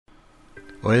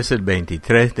Hoy es el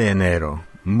 23 de enero.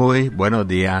 Muy buenos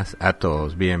días a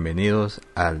todos. Bienvenidos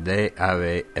al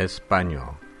DAB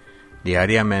Español.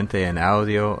 Diariamente en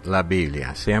audio, la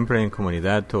Biblia. Siempre en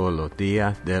comunidad todos los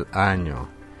días del año.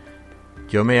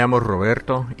 Yo me llamo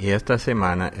Roberto y esta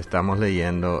semana estamos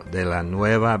leyendo de la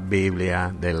Nueva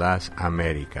Biblia de las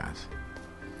Américas.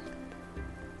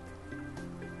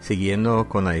 Siguiendo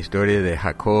con la historia de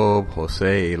Jacob,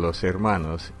 José y los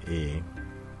hermanos y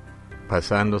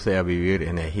pasándose a vivir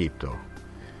en Egipto.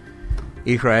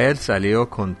 Israel salió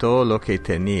con todo lo que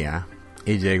tenía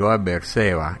y llegó a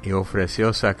Beerseba y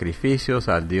ofreció sacrificios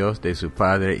al Dios de su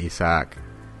padre Isaac.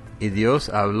 Y Dios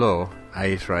habló a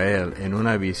Israel en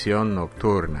una visión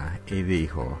nocturna y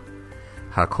dijo: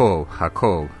 Jacob,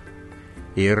 Jacob.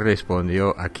 Y él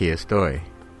respondió: aquí estoy.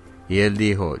 Y él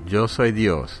dijo: yo soy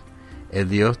Dios, el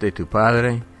Dios de tu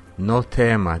padre. No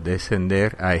temas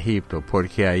descender a Egipto,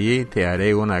 porque allí te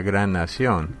haré una gran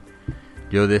nación.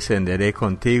 Yo descenderé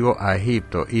contigo a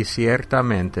Egipto, y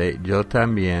ciertamente yo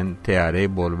también te haré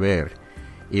volver,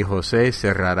 y José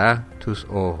cerrará tus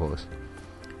ojos.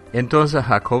 Entonces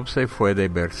Jacob se fue de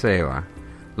Beerseba.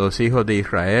 Los hijos de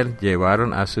Israel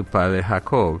llevaron a su padre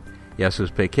Jacob, y a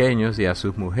sus pequeños y a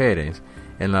sus mujeres,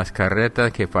 en las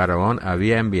carretas que Faraón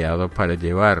había enviado para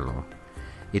llevarlo.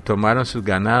 Y tomaron sus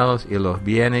ganados y los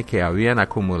bienes que habían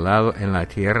acumulado en la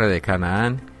tierra de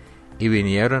Canaán, y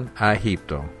vinieron a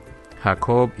Egipto,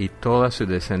 Jacob y toda su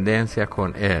descendencia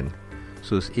con él,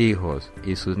 sus hijos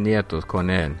y sus nietos con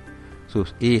él,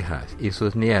 sus hijas y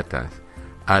sus nietas,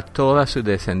 a toda su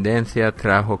descendencia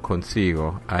trajo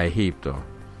consigo a Egipto.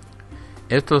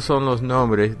 Estos son los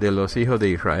nombres de los hijos de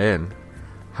Israel,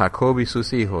 Jacob y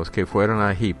sus hijos que fueron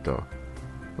a Egipto: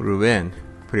 Rubén,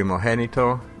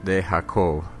 primogénito de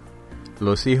Jacob.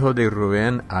 Los hijos de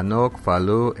Rubén: Hanoc,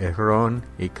 Falú, Hezrón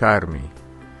y Carmi.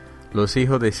 Los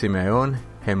hijos de Simeón: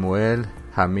 Jemuel,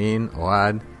 Jamín,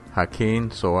 Ohad,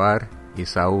 Jaquín, Zoar y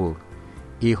Saúl,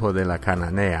 hijo de la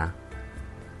cananea.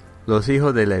 Los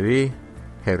hijos de Leví: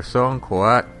 Gersón,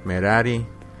 Coat, Merari.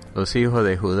 Los hijos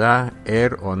de Judá: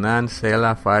 Onán,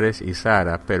 Sela, Fares y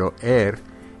Zara, pero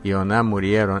y Onán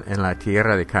murieron en la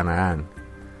tierra de Canaán.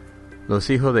 Los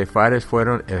hijos de Fares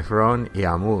fueron Hezrón y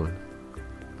Hamul.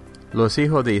 Los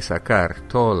hijos de Isaacar: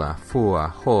 Tola, Fua,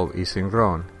 Job y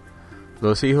Sinrón.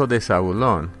 Los hijos de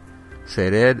Zabulón: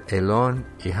 Sered, Elón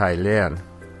y Jaileel.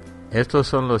 Estos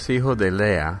son los hijos de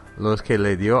Lea, los que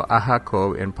le dio a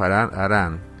Jacob en Parán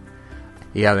Arán,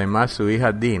 y además su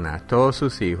hija Dina. Todos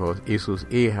sus hijos y sus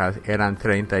hijas eran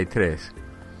 33.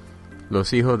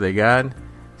 Los hijos de Gad: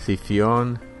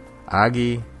 Sifión,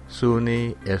 Agi,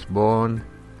 Suni, Esbón,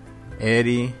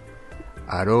 Eri,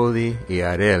 Arodi y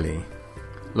Areli.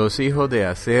 Los hijos de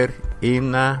Aser: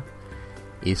 Imna,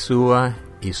 Isúa,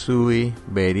 Isui,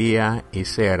 Bería y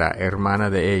Sera,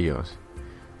 hermana de ellos.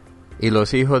 Y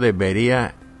los hijos de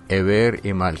Bería: Eber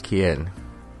y Malquiel.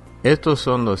 Estos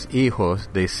son los hijos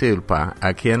de Silpa,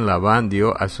 a quien Labán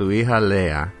dio a su hija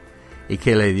Lea, y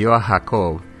que le dio a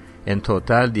Jacob, en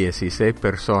total 16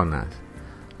 personas.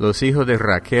 Los hijos de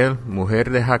Raquel, mujer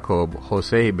de Jacob: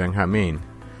 José y Benjamín.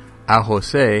 A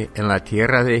José en la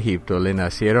tierra de Egipto le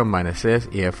nacieron Manasés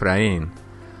y Efraín,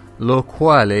 los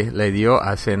cuales le dio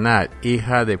a Senat,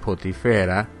 hija de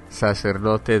Potifera,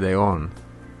 sacerdote de On.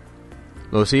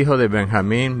 Los hijos de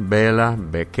Benjamín: Bela,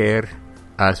 Bequer,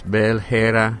 Asbel,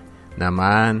 Gera,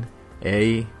 Naamán,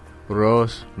 Ei,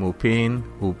 Ros, Mupín,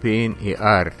 Upín y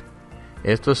Ard.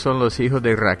 Estos son los hijos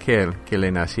de Raquel que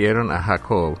le nacieron a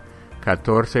Jacob,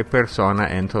 14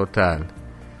 personas en total.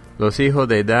 Los hijos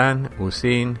de Dan: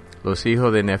 Usín. Los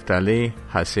hijos de Neftalí: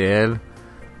 Haseel,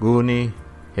 Guni,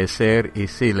 Eser y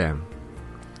Silem.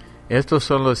 Estos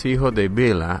son los hijos de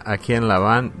Bila, a quien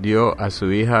Labán dio a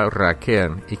su hija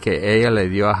Raquel, y que ella le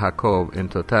dio a Jacob, en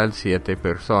total 7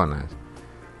 personas.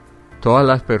 Todas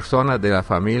las personas de la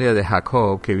familia de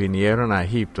Jacob que vinieron a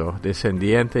Egipto,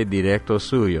 descendientes directos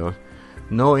suyos,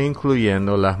 no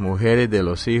incluyendo las mujeres de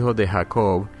los hijos de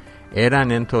Jacob,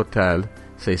 eran en total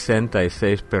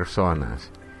 66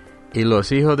 personas. Y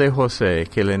los hijos de José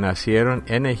que le nacieron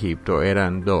en Egipto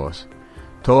eran 2.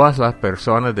 Todas las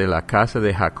personas de la casa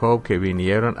de Jacob que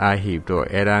vinieron a Egipto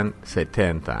eran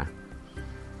 70.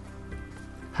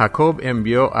 Jacob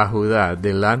envió a Judá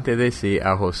delante de sí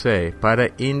a José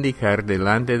para indicar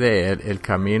delante de él el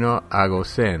camino a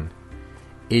Gosén.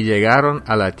 Y llegaron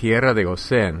a la tierra de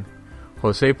Gosén.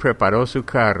 José preparó su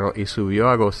carro y subió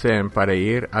a Gosén para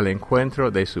ir al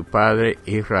encuentro de su padre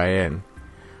Israel.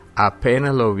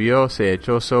 Apenas lo vio, se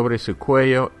echó sobre su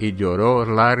cuello y lloró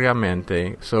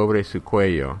largamente sobre su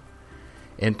cuello.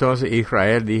 Entonces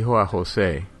Israel dijo a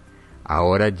José: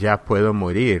 ahora ya puedo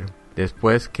morir,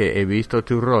 después que he visto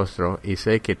tu rostro y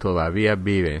sé que todavía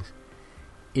vives.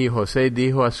 Y José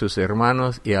dijo a sus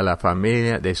hermanos y a la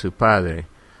familia de su padre,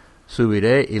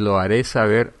 subiré y lo haré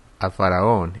saber a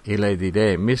Faraón, y le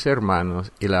diré, mis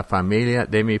hermanos y la familia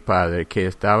de mi padre que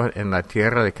estaban en la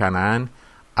tierra de Canaán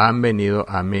han venido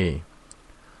a mí.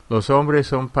 Los hombres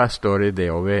son pastores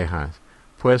de ovejas,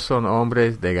 pues son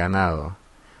hombres de ganado.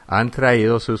 Han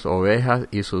traído sus ovejas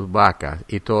y sus vacas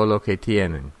y todo lo que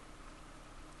tienen.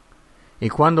 Y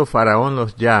cuando Faraón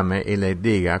los llame y les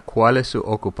diga cuál es su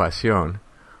ocupación,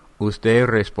 ustedes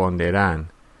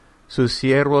responderán, sus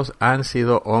siervos han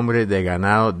sido hombres de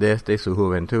ganado desde su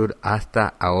juventud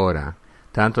hasta ahora,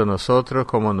 tanto nosotros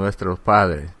como nuestros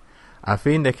padres, a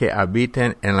fin de que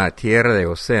habiten en la tierra de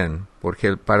Gosén,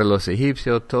 porque para los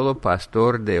egipcios todo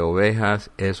pastor de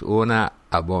ovejas es una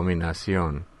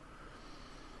abominación.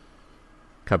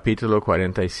 Capítulo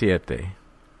 47.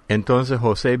 Entonces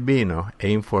José vino e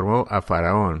informó a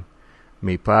Faraón,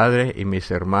 mi padre y mis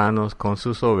hermanos con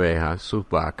sus ovejas, sus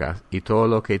vacas y todo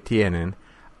lo que tienen,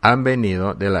 han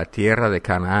venido de la tierra de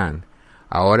Canaán.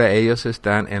 Ahora ellos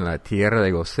están en la tierra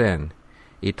de Gosén.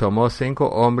 Y tomó 5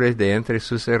 hombres de entre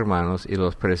sus hermanos y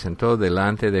los presentó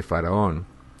delante de Faraón.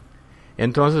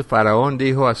 Entonces Faraón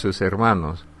dijo a sus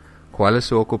hermanos, ¿cuál es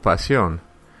su ocupación?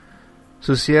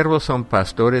 Sus siervos son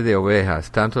pastores de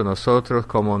ovejas, tanto nosotros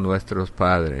como nuestros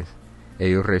padres.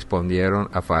 Ellos respondieron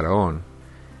a Faraón.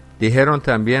 Dijeron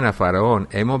también a Faraón,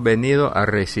 hemos venido a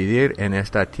residir en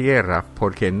esta tierra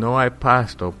porque no hay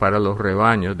pasto para los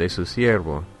rebaños de sus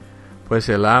siervos, pues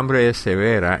el hambre es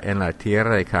severa en la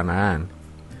tierra de Canaán.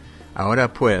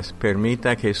 Ahora pues,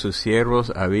 permita que sus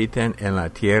siervos habiten en la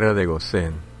tierra de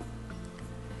Gosén.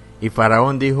 Y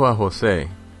Faraón dijo a José,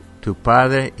 tu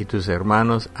padre y tus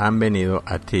hermanos han venido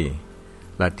a ti.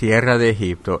 La tierra de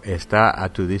Egipto está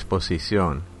a tu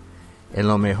disposición. En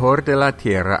lo mejor de la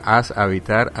tierra haz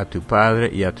habitar a tu padre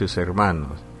y a tus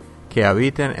hermanos, que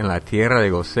habiten en la tierra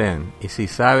de Gosén, y si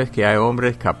sabes que hay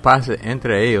hombres capaces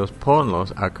entre ellos,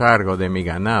 ponlos a cargo de mi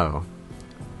ganado.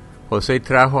 José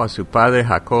trajo a su padre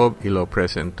Jacob y lo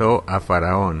presentó a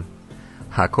Faraón.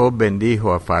 Jacob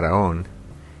bendijo a Faraón,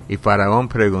 y Faraón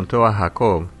preguntó a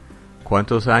Jacob,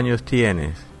 ¿cuántos años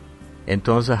tienes?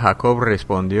 Entonces Jacob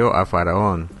respondió a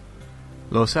Faraón,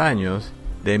 los años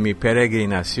de mi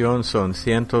peregrinación son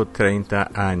 130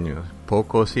 años,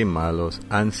 pocos y malos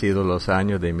han sido los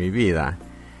años de mi vida,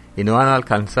 y no han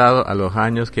alcanzado a los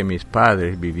años que mis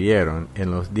padres vivieron en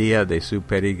los días de su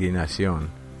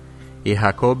peregrinación. Y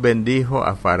Jacob bendijo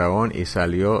a Faraón y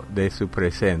salió de su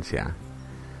presencia.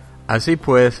 Así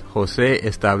pues, José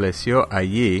estableció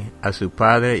allí a su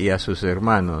padre y a sus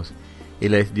hermanos, y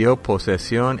les dio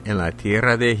posesión en la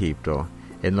tierra de Egipto,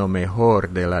 en lo mejor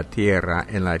de la tierra,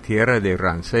 en la tierra de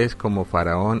Ramsés como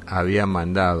Faraón había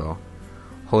mandado.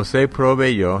 José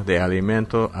proveyó de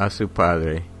alimento a su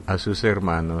padre, a sus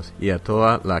hermanos y a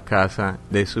toda la casa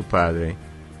de su padre,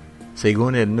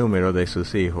 según el número de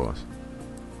sus hijos.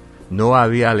 No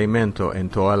había alimento en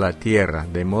toda la tierra,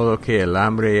 de modo que el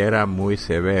hambre era muy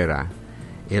severa.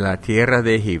 En la tierra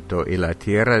de Egipto y la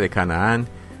tierra de Canaán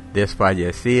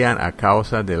desfallecían a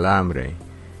causa del hambre.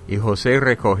 Y José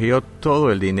recogió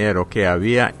todo el dinero que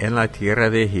había en la tierra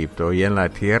de Egipto y en la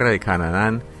tierra de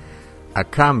Canaán a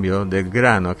cambio del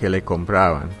grano que le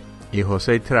compraban. Y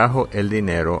José trajo el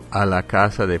dinero a la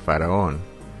casa de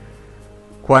Faraón.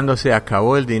 Cuando se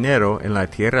acabó el dinero en la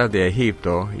tierra de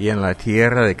Egipto y en la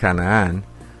tierra de Canaán,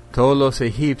 todos los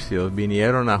egipcios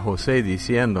vinieron a José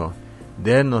diciendo,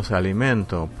 «Denos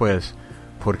alimento, pues,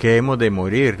 porque hemos de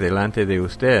morir delante de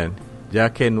usted,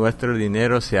 ya que nuestro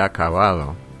dinero se ha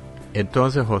acabado».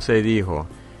 Entonces José dijo,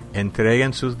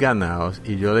 «Entreguen sus ganados,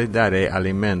 y yo les daré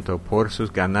alimento por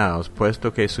sus ganados,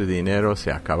 puesto que su dinero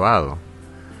se ha acabado».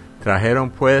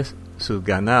 Trajeron pues sus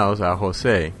ganados a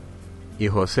José, y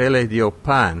José les dio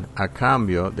pan a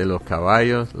cambio de los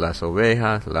caballos, las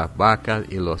ovejas, las vacas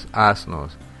y los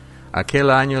asnos.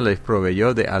 Aquel año les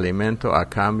proveyó de alimento a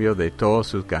cambio de todos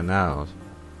sus ganados.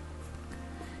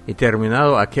 Y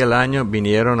terminado aquel año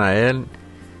vinieron a él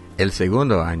el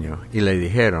segundo año, y le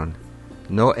dijeron,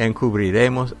 «No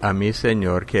encubriremos a mi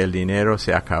señor que el dinero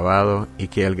se ha acabado y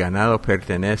que el ganado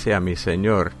pertenece a mi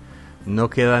señor.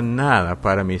 No queda nada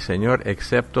para mi señor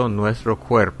excepto nuestros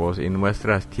cuerpos y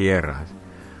nuestras tierras,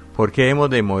 porque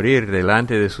hemos de morir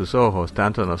delante de sus ojos,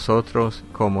 tanto nosotros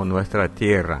como nuestra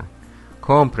tierra.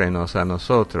 Cómprenos a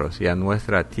nosotros y a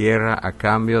nuestra tierra a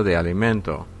cambio de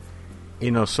alimento,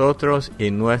 y nosotros y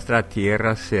nuestra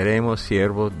tierra seremos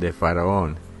siervos de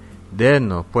Faraón.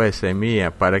 Denos pues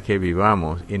semilla para que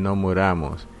vivamos y no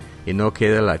muramos, y no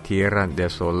quede la tierra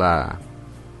desolada».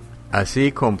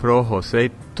 Así compró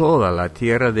José toda la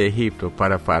tierra de Egipto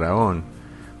para Faraón,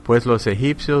 pues los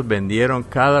egipcios vendieron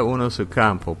cada uno su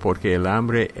campo, porque el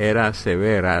hambre era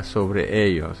severa sobre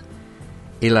ellos,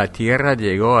 y la tierra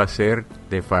llegó a ser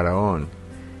de Faraón.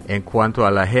 En cuanto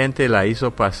a la gente, la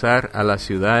hizo pasar a las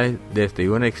ciudades desde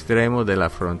un extremo de la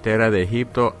frontera de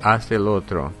Egipto hasta el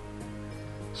otro.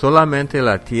 Solamente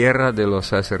la tierra de los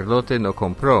sacerdotes no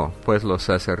compró, pues los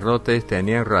sacerdotes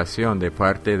tenían ración de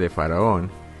parte de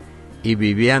Faraón, y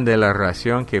vivían de la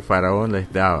ración que Faraón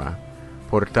les daba.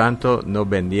 Por tanto, no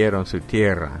vendieron su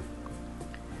tierra.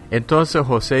 Entonces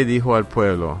José dijo al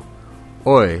pueblo: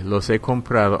 Hoy los he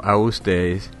comprado a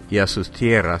ustedes y a sus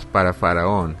tierras para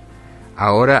Faraón.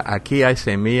 Ahora aquí hay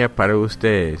semilla para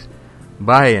ustedes.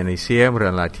 Vayan y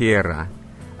siembran la tierra.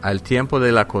 Al tiempo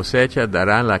de la cosecha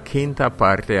darán la quinta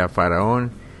parte a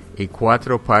Faraón, y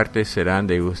 4 partes serán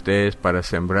de ustedes para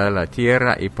sembrar la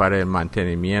tierra y para el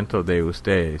mantenimiento de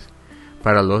ustedes,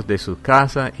 para los de su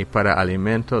casa y para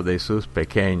alimento de sus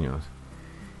pequeños.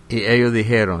 Y ellos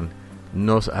dijeron: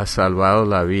 Nos has salvado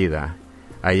la vida.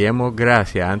 Hallemos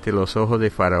gracia ante los ojos de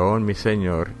Faraón mi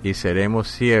señor, y seremos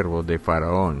siervos de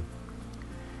Faraón.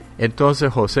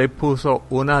 Entonces José puso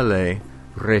una ley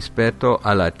respecto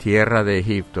a la tierra de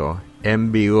Egipto,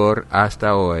 en vigor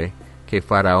hasta hoy, que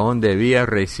Faraón debía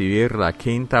recibir la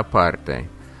quinta parte.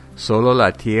 Solo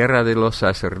la tierra de los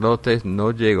sacerdotes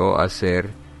no llegó a ser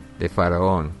de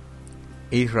Faraón.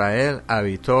 Israel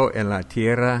habitó en la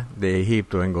tierra de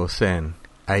Egipto, en Gosén.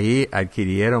 Allí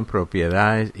adquirieron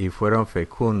propiedades y fueron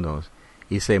fecundos,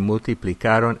 y se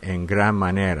multiplicaron en gran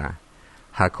manera.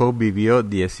 Jacob vivió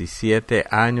 17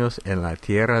 años en la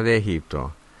tierra de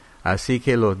Egipto. Así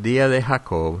que los días de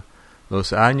Jacob,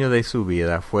 los años de su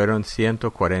vida, fueron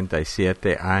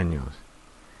 147 años.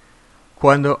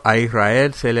 Cuando a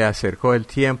Israel se le acercó el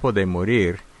tiempo de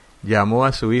morir, llamó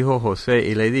a su hijo José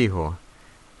y le dijo: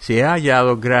 Si he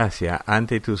hallado gracia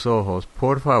ante tus ojos,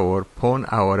 por favor, pon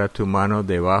ahora tu mano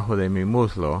debajo de mi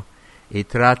muslo, y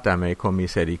trátame con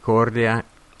misericordia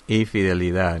y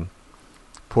fidelidad.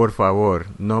 Por favor,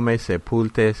 no me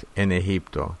sepultes en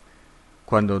Egipto.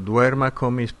 Cuando duerma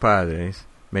con mis padres,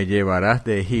 me llevarás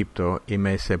de Egipto y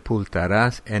me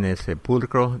sepultarás en el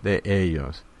sepulcro de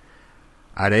ellos.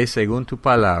 Haré según tu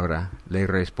palabra, le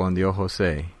respondió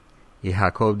José. Y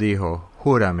Jacob dijo: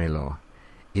 Júramelo.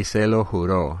 Y se lo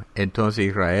juró. Entonces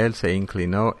Israel se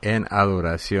inclinó en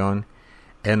adoración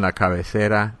en la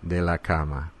cabecera de la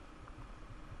cama.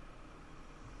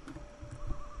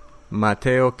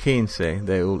 Mateo 15,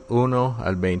 del 1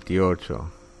 al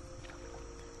 28.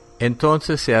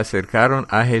 Entonces se acercaron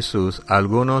a Jesús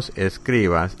algunos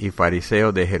escribas y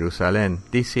fariseos de Jerusalén,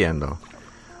 diciendo: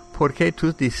 ¿Por qué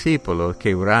tus discípulos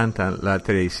quebrantan la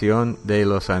tradición de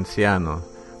los ancianos,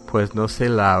 pues no se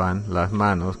lavan las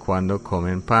manos cuando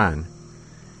comen pan?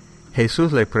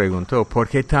 Jesús le preguntó: ¿Por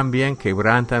qué también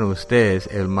quebrantan ustedes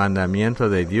el mandamiento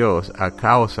de Dios a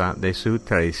causa de su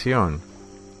tradición?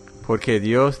 Porque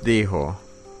Dios dijo: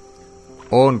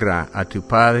 Honra a tu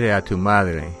padre y a tu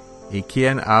madre, y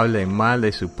quien hable mal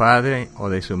de su padre o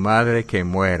de su madre que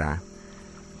muera.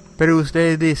 Pero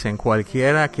ustedes dicen: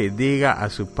 cualquiera que diga a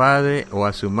su padre o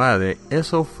a su madre,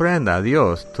 es ofrenda a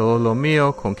Dios, todo lo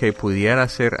mío con que pudiera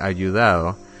ser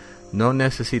ayudado, no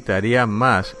necesitaría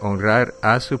más honrar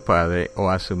a su padre o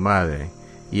a su madre.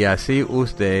 Y así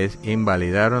ustedes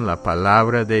invalidaron la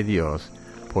palabra de Dios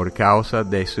por causa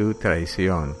de su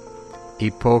traición.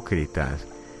 Hipócritas,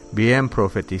 bien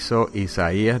profetizó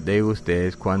Isaías de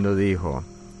ustedes cuando dijo: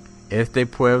 Este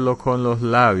pueblo con los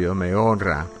labios me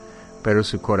honra, pero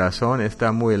su corazón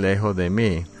está muy lejos de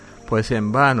mí, pues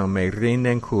en vano me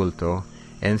rinden culto,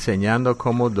 enseñando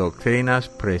como doctrinas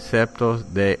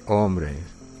preceptos de hombres.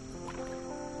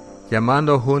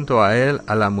 Llamando junto a él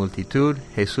a la multitud,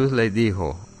 Jesús les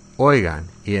dijo: Oigan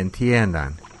y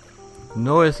entiendan,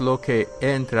 no es lo que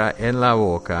entra en la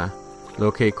boca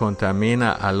lo que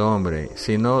contamina al hombre,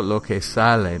 sino lo que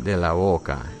sale de la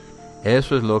boca.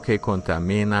 Eso es lo que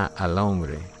contamina al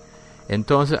hombre.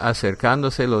 Entonces,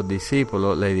 acercándose los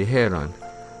discípulos, le dijeron: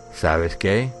 ¿Sabes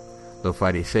qué? Los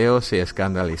fariseos se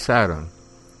escandalizaron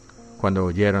cuando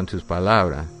oyeron tus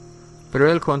palabras. Pero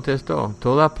él contestó: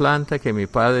 Toda planta que mi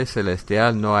Padre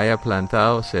Celestial no haya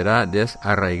plantado será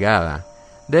desarraigada.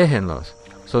 Déjenlos,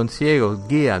 son ciegos,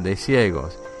 guía de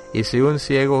ciegos. Y si un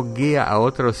ciego guía a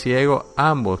otro ciego,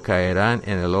 ambos caerán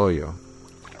en el hoyo.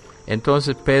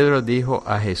 Entonces Pedro dijo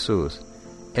a Jesús: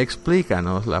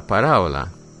 Explícanos la parábola.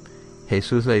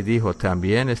 Jesús le dijo: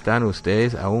 ¿También están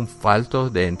ustedes aún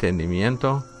faltos de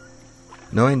entendimiento?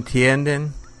 ¿No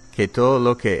entienden que todo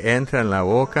lo que entra en la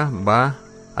boca va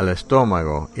al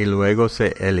estómago y luego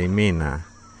se elimina?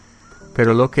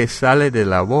 Pero lo que sale de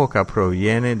la boca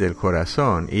proviene del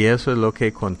corazón, y eso es lo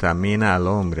que contamina al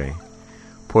hombre.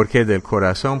 Porque del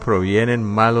corazón provienen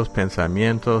malos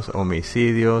pensamientos,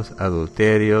 homicidios,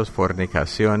 adulterios,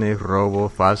 fornicaciones,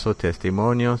 robos, falsos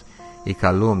testimonios y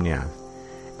calumnias.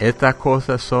 Estas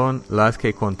cosas son las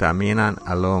que contaminan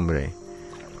al hombre.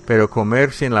 Pero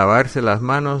comer sin lavarse las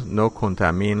manos no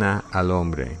contamina al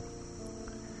hombre.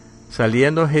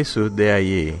 Saliendo Jesús de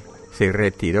allí, se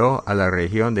retiró a la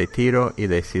región de Tiro y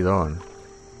de Sidón.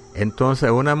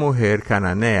 Entonces una mujer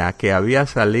cananea que había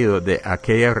salido de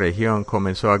aquella región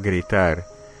comenzó a gritar: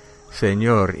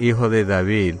 Señor, hijo de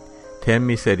David, ten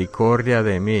misericordia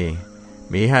de mí.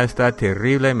 Mi hija está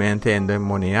terriblemente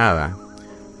endemoniada.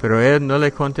 Pero él no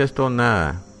le contestó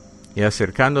nada. Y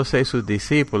acercándose sus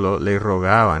discípulos le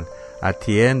rogaban: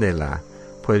 atiéndela,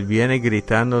 pues viene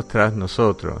gritando tras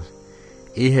nosotros.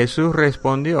 Y Jesús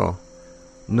respondió: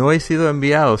 no he sido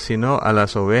enviado sino a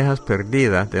las ovejas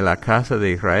perdidas de la casa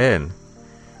de Israel.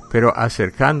 Pero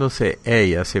acercándose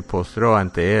ella se postró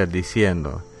ante él,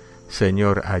 diciendo: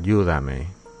 Señor, ayúdame.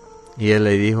 Y él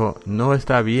le dijo: no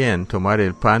está bien tomar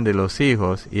el pan de los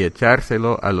hijos y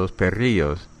echárselo a los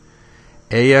perrillos.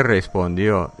 Ella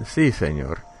respondió: sí,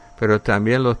 Señor, pero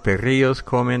también los perrillos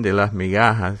comen de las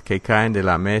migajas que caen de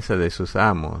la mesa de sus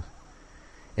amos.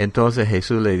 Entonces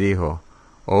Jesús le dijo: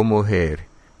 oh mujer,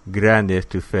 grande es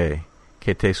tu fe,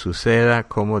 que te suceda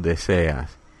como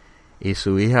deseas. Y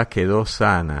su hija quedó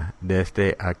sana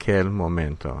desde aquel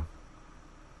momento.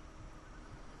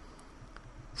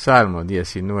 Salmo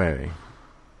 19.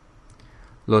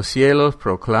 Los cielos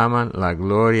proclaman la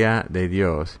gloria de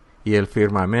Dios, y el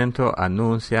firmamento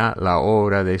anuncia la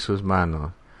obra de sus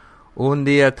manos. Un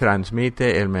día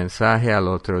transmite el mensaje al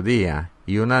otro día,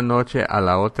 y una noche a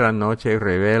la otra noche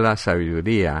revela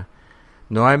sabiduría.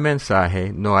 No hay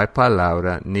mensaje, no hay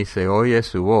palabra, ni se oye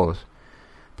su voz.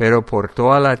 Pero por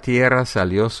toda la tierra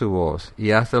salió su voz,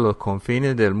 y hasta los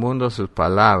confines del mundo sus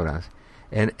palabras.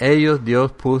 En ellos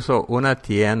Dios puso una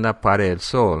tienda para el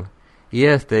sol, y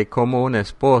como un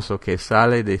esposo que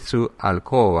sale de su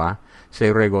alcoba,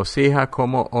 se regocija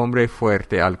como hombre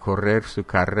fuerte al correr su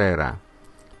carrera.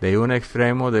 De un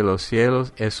extremo de los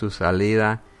cielos es su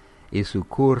salida, y su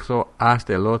curso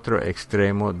hasta el otro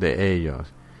extremo de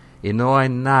ellos. Y no hay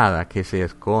nada que se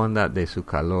esconda de su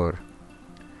calor.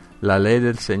 La ley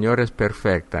del Señor es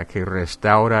perfecta, que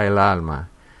restaura el alma.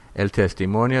 El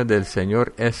testimonio del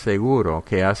Señor es seguro,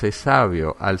 que hace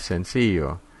sabio al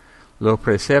sencillo. Los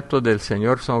preceptos del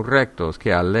Señor son rectos,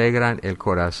 que alegran el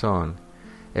corazón.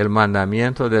 El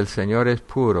mandamiento del Señor es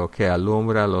puro, que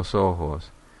alumbra los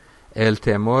ojos. El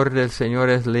temor del Señor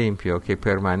es limpio, que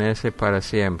permanece para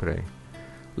siempre.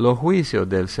 Los juicios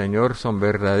del Señor son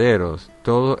verdaderos,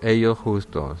 todos ellos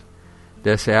justos.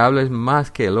 Deseables más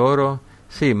que el oro,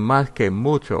 sí, más que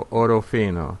mucho oro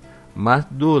fino, más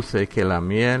dulce que la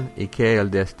miel y que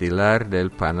el destilar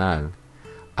del panal.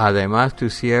 Además tu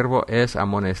siervo es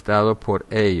amonestado por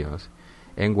ellos.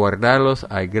 En guardarlos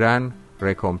hay gran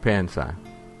recompensa.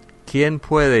 ¿Quién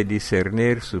puede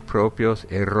discernir sus propios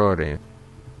errores?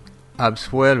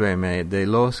 Absuélveme de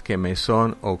los que me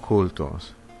son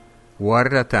ocultos.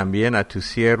 Guarda también a tu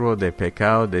siervo de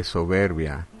pecado de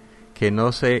soberbia, que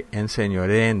no se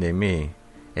enseñoreen de mí.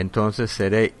 Entonces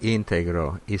seré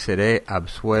íntegro y seré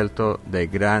absuelto de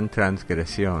gran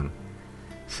transgresión.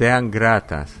 Sean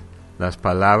gratas las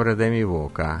palabras de mi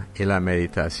boca y la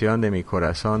meditación de mi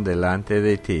corazón delante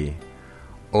de ti,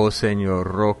 oh Señor,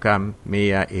 roca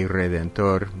mía y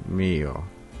redentor mío.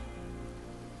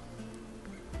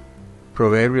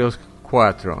 Proverbios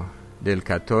 4, del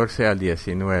 14 al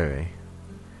 19.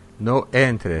 No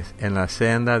entres en la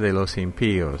senda de los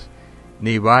impíos,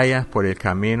 ni vayas por el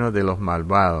camino de los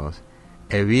malvados.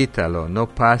 Evítalo, no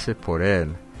pases por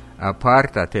él.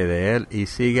 Apártate de él y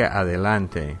sigue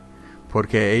adelante,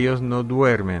 porque ellos no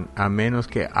duermen a menos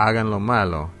que hagan lo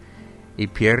malo, y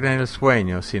pierden el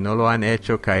sueño si no lo han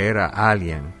hecho caer a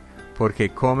alguien, porque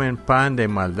comen pan de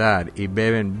maldad y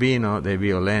beben vino de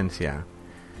violencia.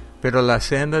 Pero la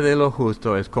senda de lo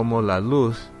justo es como la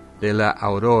luz de la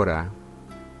aurora,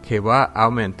 que va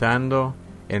aumentando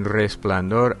en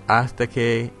resplandor hasta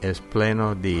que es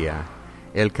pleno día.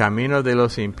 El camino de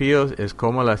los impíos es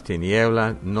como las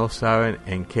tinieblas, no saben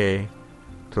en qué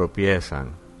tropiezan.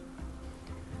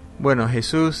 Bueno,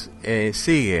 Jesús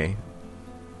sigue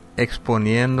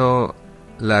exponiendo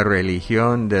la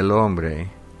religión del hombre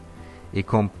y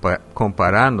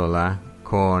comparándola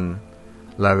con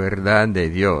la verdad de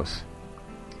Dios.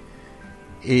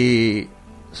 Y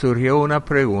surgió una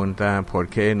pregunta: ¿por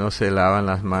qué no se lavan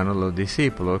las manos los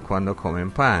discípulos cuando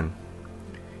comen pan?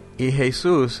 Y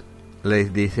Jesús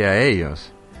les dice a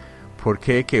ellos: ¿por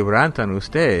qué quebrantan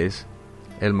ustedes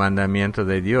el mandamiento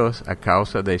de Dios a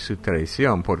causa de su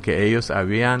traición? Porque ellos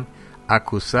habían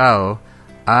acusado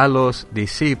a los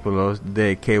discípulos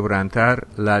de quebrantar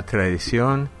la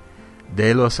tradición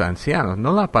de los ancianos,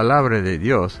 no la palabra de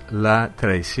Dios, la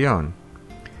traición.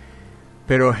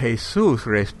 Pero Jesús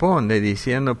responde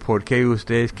diciendo, ¿por qué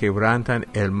ustedes quebrantan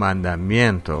el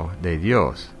mandamiento de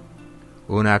Dios?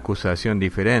 Una acusación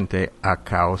diferente a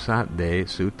causa de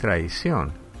su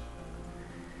traición.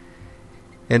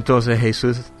 Entonces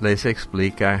Jesús les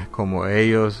explica cómo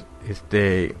ellos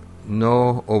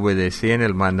no obedecían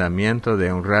el mandamiento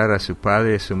de honrar a su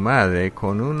padre y a su madre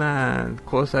con una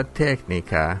cosa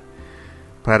técnica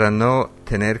para no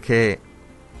tener que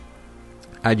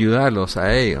ayudarlos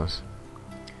a ellos.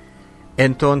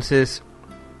 Entonces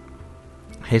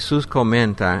Jesús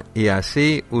comenta, y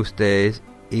así ustedes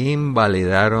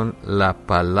invalidaron la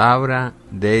palabra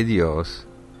de Dios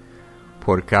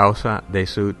por causa de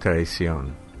su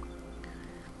traición.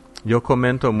 Yo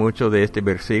comento mucho de este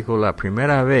versículo. La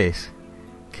primera vez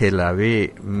que la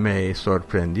vi me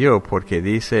sorprendió porque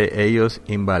dice, ellos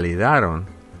invalidaron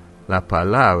la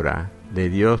palabra de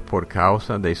Dios por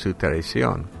causa de su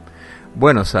traición.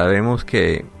 Bueno, sabemos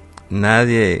que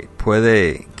nadie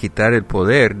puede quitar el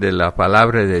poder de la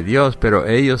palabra de Dios, pero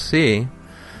ellos sí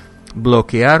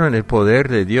bloquearon el poder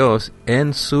de Dios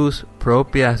en sus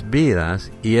propias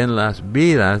vidas y en las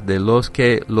vidas de los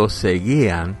que los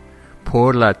seguían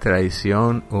por la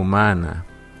traición humana.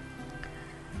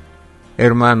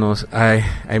 Hermanos, hay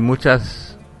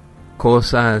muchas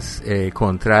cosas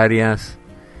contrarias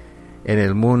en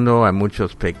el mundo, hay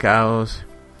muchos pecados,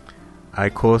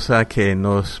 hay cosas que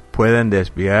nos pueden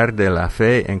desviar de la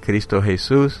fe en Cristo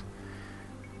Jesús,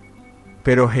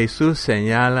 pero Jesús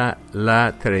señala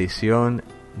la traición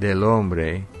del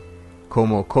hombre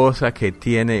como cosa que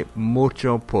tiene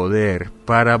mucho poder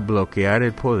para bloquear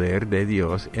el poder de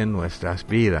Dios en nuestras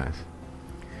vidas.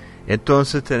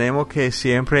 Entonces tenemos que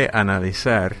siempre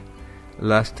analizar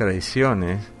las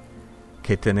traiciones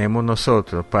que tenemos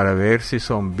nosotros para ver si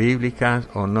son bíblicas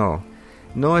o no.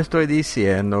 No estoy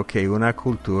diciendo que una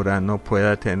cultura no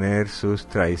pueda tener sus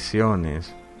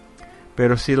traiciones,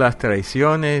 pero si las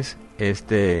traiciones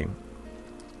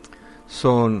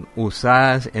son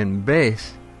usadas en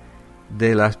vez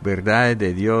de las verdades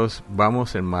de Dios,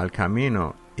 vamos en mal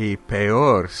camino. Y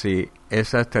peor si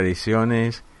esas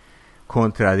tradiciones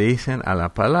contradicen a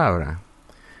la palabra.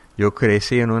 Yo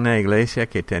crecí en una iglesia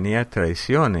que tenía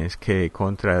tradiciones que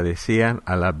contradecían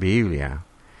a la Biblia.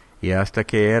 Y hasta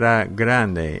que era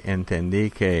grande entendí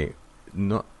que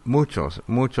muchos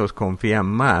confían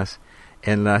más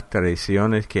en las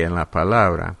tradiciones que en la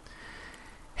palabra.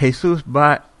 Jesús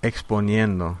va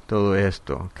exponiendo todo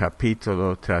esto,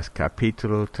 capítulo tras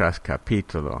capítulo tras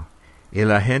capítulo. Y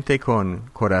la gente con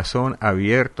corazón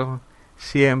abierto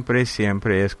siempre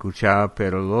escuchaba,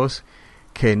 pero los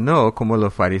que no, como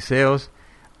los fariseos,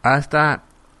 hasta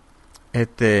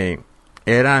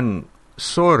eran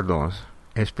sordos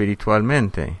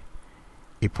espiritualmente.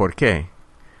 ¿Y por qué?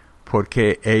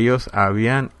 Porque ellos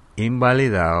habían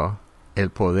invalidado el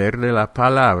poder de la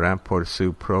palabra por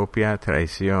su propia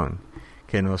traición.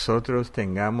 Que nosotros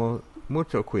tengamos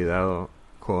mucho cuidado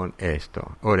con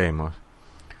esto. Oremos.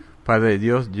 Padre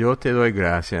Dios, yo te doy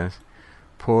gracias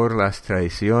por las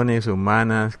traiciones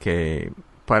humanas que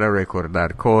para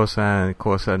recordar cosas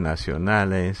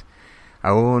nacionales,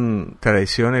 aún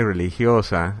traiciones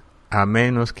religiosas, a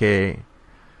menos que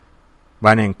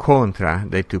van en contra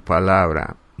de tu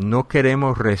palabra. No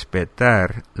queremos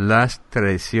respetar las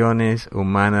traiciones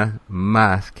humanas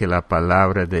más que la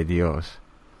palabra de Dios.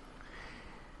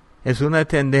 Es una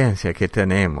tendencia que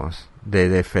tenemos de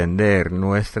defender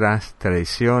nuestras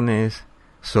traiciones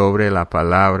sobre la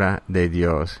palabra de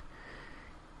Dios.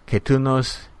 Que tú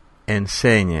nos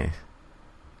enseñes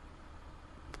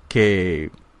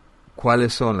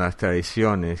cuáles son las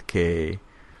tradiciones que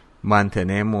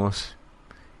mantenemos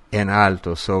en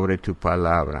alto sobre tu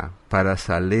palabra, para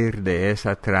salir de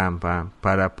esa trampa,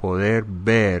 para poder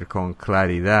ver con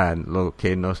claridad lo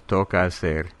que nos toca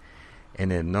hacer.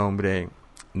 En el nombre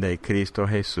de Cristo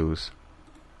Jesús.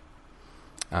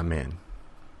 Amén.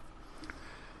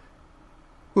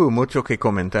 Mucho que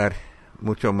comentar,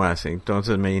 mucho más.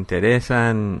 Entonces me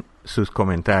interesan sus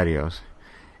comentarios.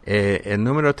 El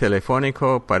número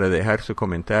telefónico para dejar su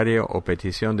comentario o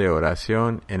petición de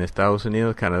oración en Estados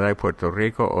Unidos, Canadá y Puerto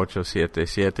Rico,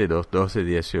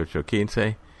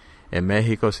 877-212-1815. En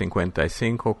México,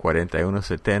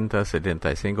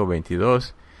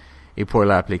 55-4170-7522. Y por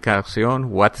la aplicación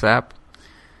WhatsApp,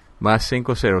 más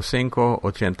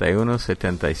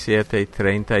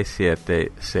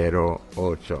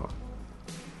 505-8177-3708.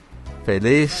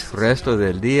 Feliz resto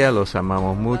del día, los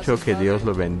amamos mucho, que Dios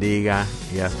los bendiga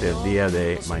y hasta el día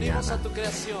de mañana. A tu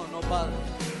creación, oh Padre,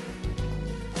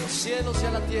 a los cielos y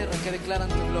a la tierra que declaran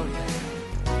tu gloria.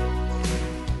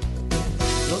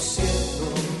 Los cielos,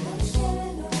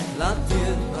 la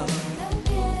tierra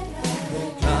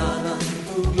declaran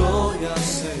tu gloria,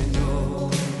 Señor.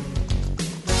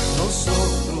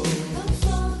 Nosotros,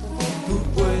 tu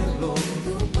pueblo,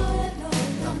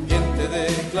 también te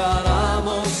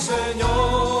declaramos,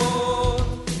 Señor.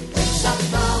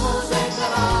 Exaltamos,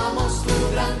 declaramos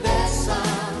tu grandeza.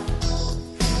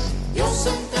 Dios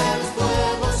entre los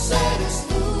pueblos eres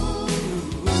tú.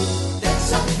 Te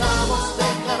exaltamos,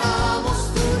 declaramos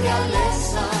tu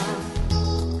realeza.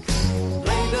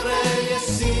 Rey de reyes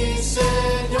y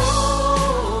Señor.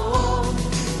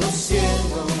 Los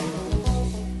cielos,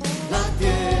 la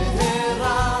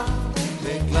tierra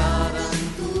declaran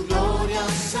tu gloria,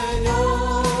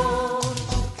 Señor.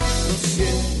 Los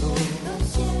cielos,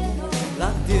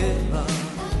 la tierra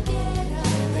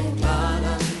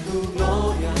declaran tu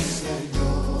gloria,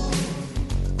 Señor.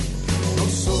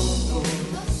 Nosotros,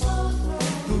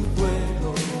 tu pueblo,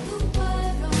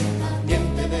 también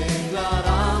te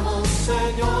declaramos,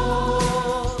 Señor.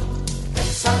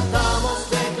 Exaltamos,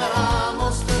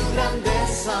 declaramos tu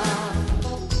grandeza.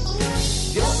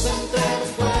 Dios entre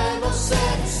los pueblos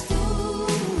eres tú.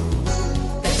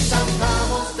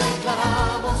 Exaltamos,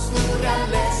 declaramos tu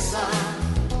realeza.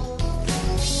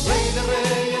 Rey de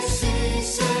reyes y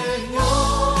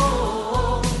Señor.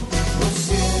 Los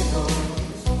cielos,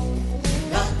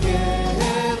 la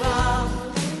tierra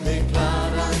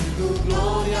declaran tu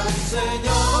gloria,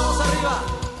 Señor. Vamos arriba.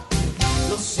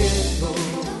 Los cielos,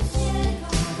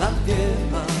 la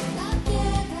tierra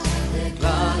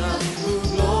declaran tu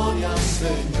gloria,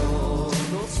 Señor.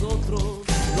 Nosotros,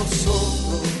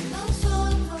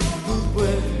 tu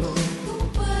pueblo,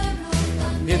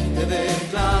 también te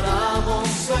declaramos,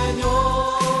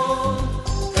 Señor.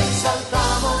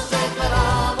 Exaltamos,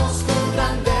 declaramos tu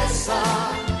grandeza.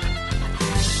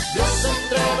 Dios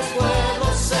entre los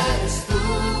pueblos eres tú.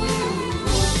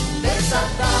 Te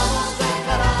exaltamos,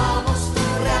 declaramos tu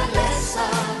realeza.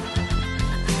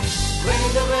 Rey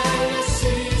de reyes y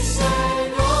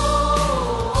Señor.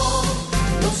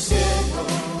 Los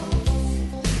cielos,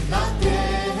 la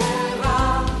tierra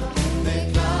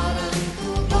declaran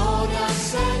tu gloria,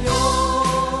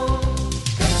 Señor.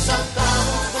 Te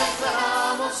exaltamos,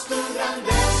 declaramos tu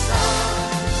grandeza.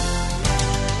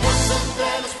 Dios entre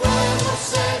los pueblos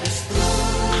eres tú.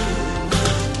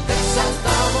 Te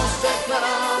exaltamos,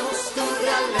 declaramos tu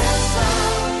realeza.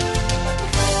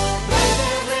 Rey de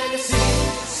reyes y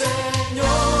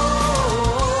Señor.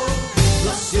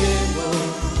 Los cielos,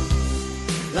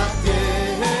 la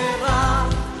tierra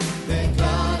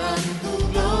declaran tu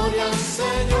gloria,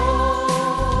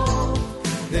 Señor.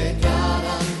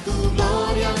 Declaran tu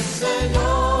gloria,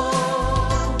 Señor.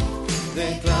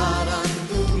 Declaran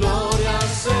tu gloria,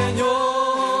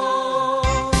 Señor.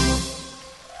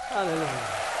 Aleluya.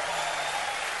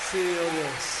 Sí, oh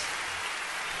Dios.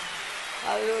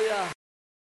 Aleluya.